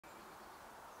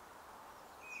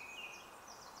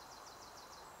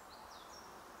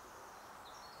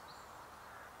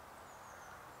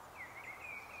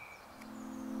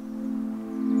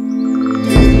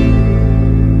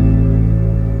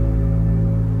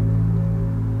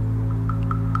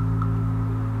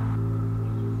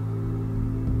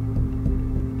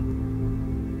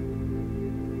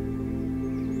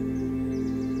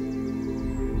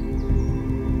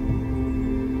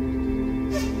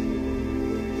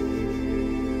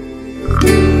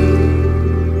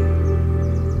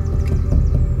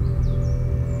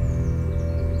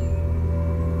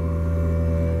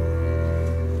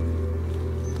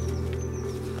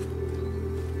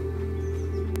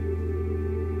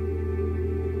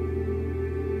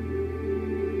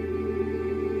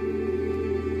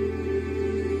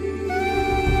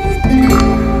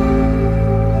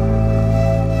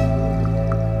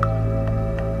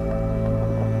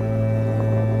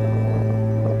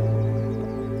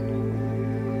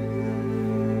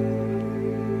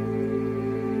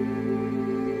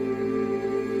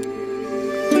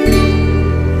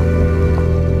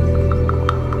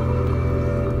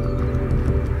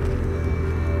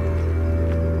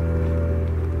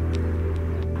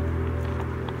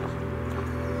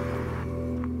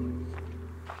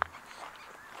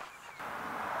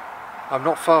I'm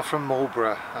not far from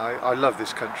Marlborough. I love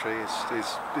this country.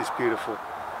 It's beautiful.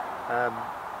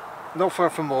 Not far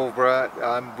from Marlborough.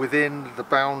 I'm within the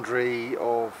boundary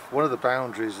of one of the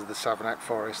boundaries of the Savernake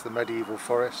forest, the medieval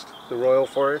forest, the royal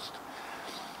forest,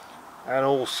 and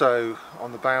also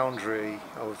on the boundary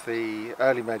of the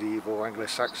early medieval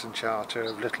anglo-saxon charter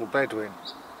of Little Bedwyn.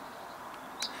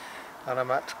 And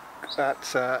I'm at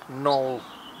Knoll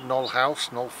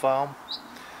House, Knoll Farm,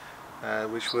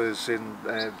 which was in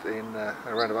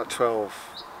around about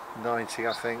 1290,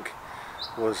 I think,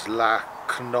 was La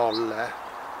Knolle,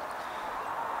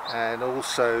 and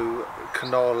also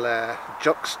Knolle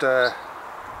juxta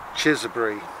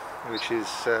Chisbury, which is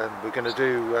we're going to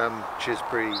do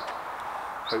Chisbury.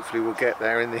 Hopefully we'll get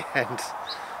there in the end.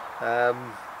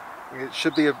 It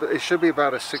should be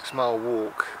about a 6-mile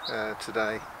walk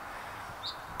today,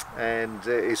 and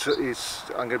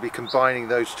I'm going to be combining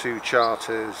those two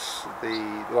charters,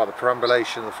 the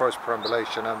perambulation, the forest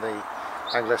perambulation, and the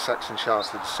Anglo-Saxon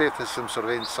charter, to see if there's some sort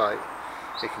of insight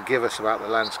it can give us about the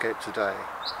landscape today,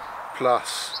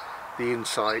 plus the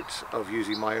insight of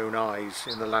using my own eyes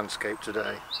in the landscape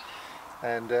today,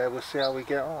 and we'll see how we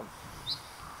get on.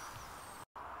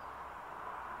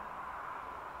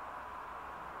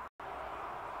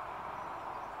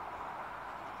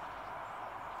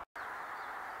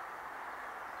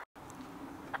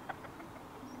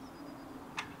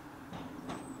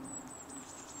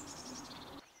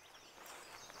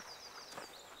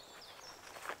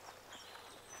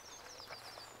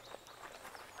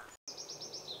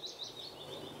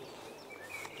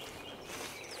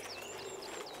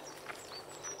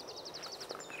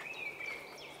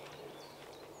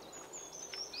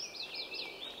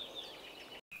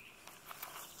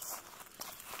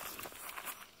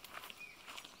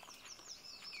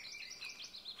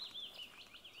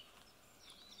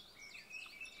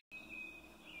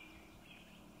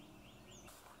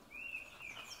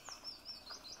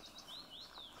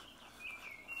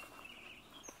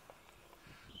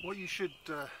 What you should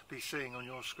be seeing on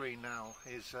your screen now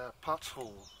is Putt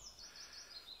Hall,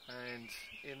 and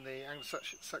in the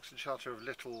Anglo-Saxon charter of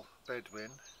Little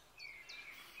Bedwyn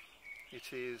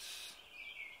it is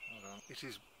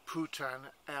Putan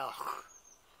Elch,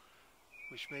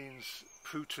 which means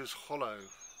Puter's Hollow,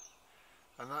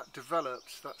 and that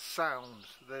developed, that sound,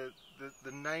 the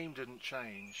name didn't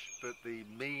change, but the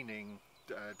meaning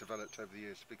developed over the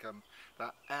years to become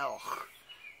that Elch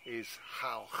is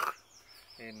Hauch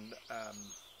in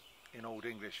Old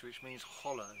English, which means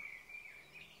hollow,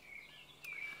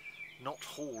 not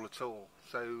hall at all.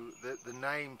 So the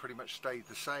name pretty much stayed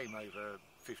the same over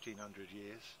 1500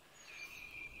 years,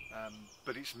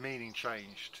 but its meaning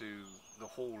changed to the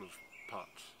Hall of Putt.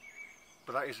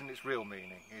 But that isn't its real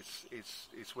meaning.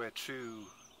 It's where two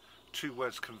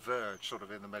words converge, sort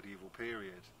of in the medieval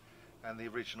period, and the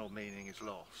original meaning is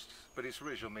lost. But its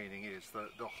original meaning is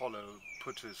the hollow,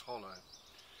 Putter's Hollow.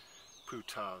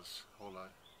 Putar's Hollow.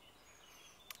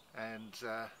 And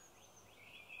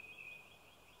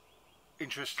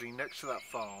interestingly, next to that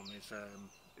farm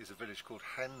is a village called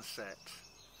Henset,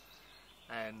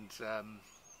 and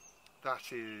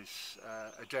that is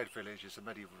a dead village. It's a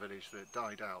medieval village that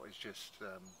died out. It's just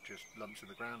lumps in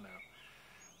the ground now.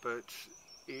 But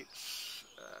it's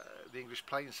the English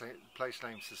Place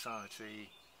Name Society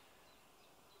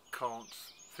can't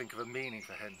think of a meaning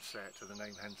for Henset, or the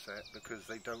name Henset, because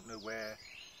they don't know where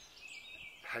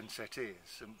Henset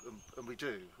is, and we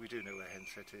do know where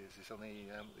Henset is. It's on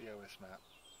the OS map,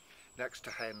 next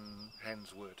to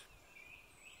Hen's Wood,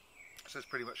 so it's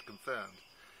pretty much confirmed.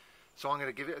 So I'm going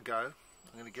to give it a go.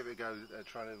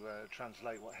 Try to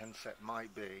translate what Henset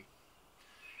might be.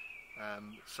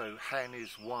 So hen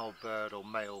is wild bird or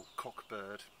male cock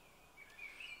bird,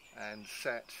 and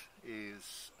set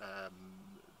is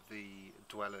the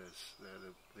dwellers.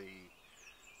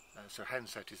 So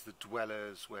Henset is the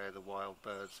dwellers where the wild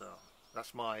birds are.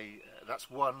 That's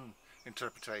one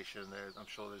interpretation. I'm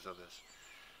sure there's others,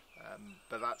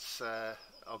 but that's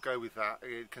I'll go with that.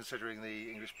 Considering the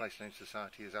English Place Name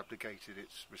Society has abdicated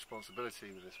its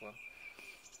responsibility with this one,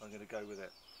 I'm going to go with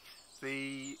it.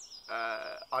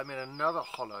 I'm in another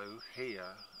hollow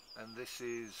here, and this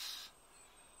is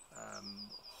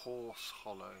Horse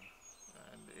Hollow,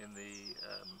 and in the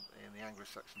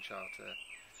Anglo-Saxon charter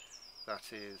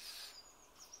that is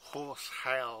Horse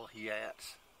Hell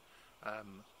Yet,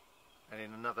 and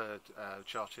in another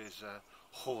charter is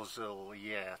Horsel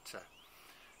Yet,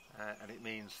 and it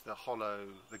means the hollow,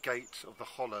 the gate of the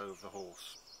hollow of the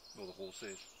horse, or the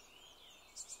horses.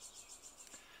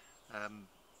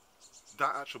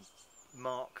 That actual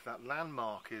mark, that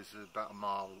landmark, is about a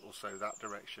mile or so that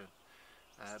direction,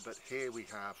 but here we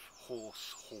have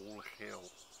Horse Hall Hill.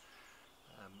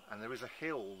 And there is a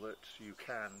hill that you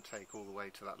can take all the way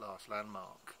to that last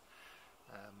landmark.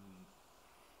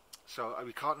 So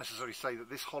we can't necessarily say that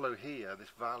this hollow here, this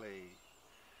valley,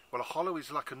 well, a hollow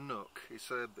is like a nook.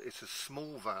 It's a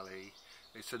small valley.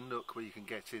 It's a nook where you can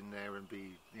get in there and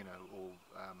be, you know, all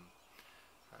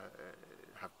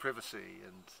have privacy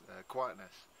and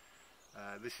quietness.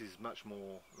 This is much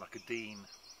more like a dene,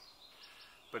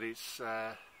 but it's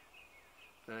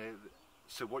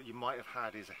so what you might have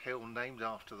had is a hill named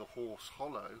after the Horse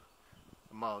Hollow,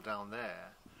 a mile down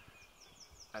there,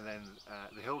 and then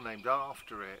the hill named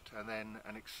after it, and then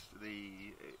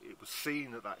it was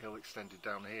seen that that hill extended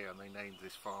down here, and they named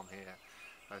this farm here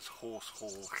as Horse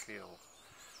Hall Hill,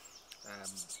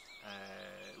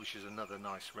 which is another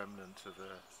nice remnant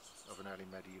of an early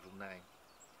medieval name.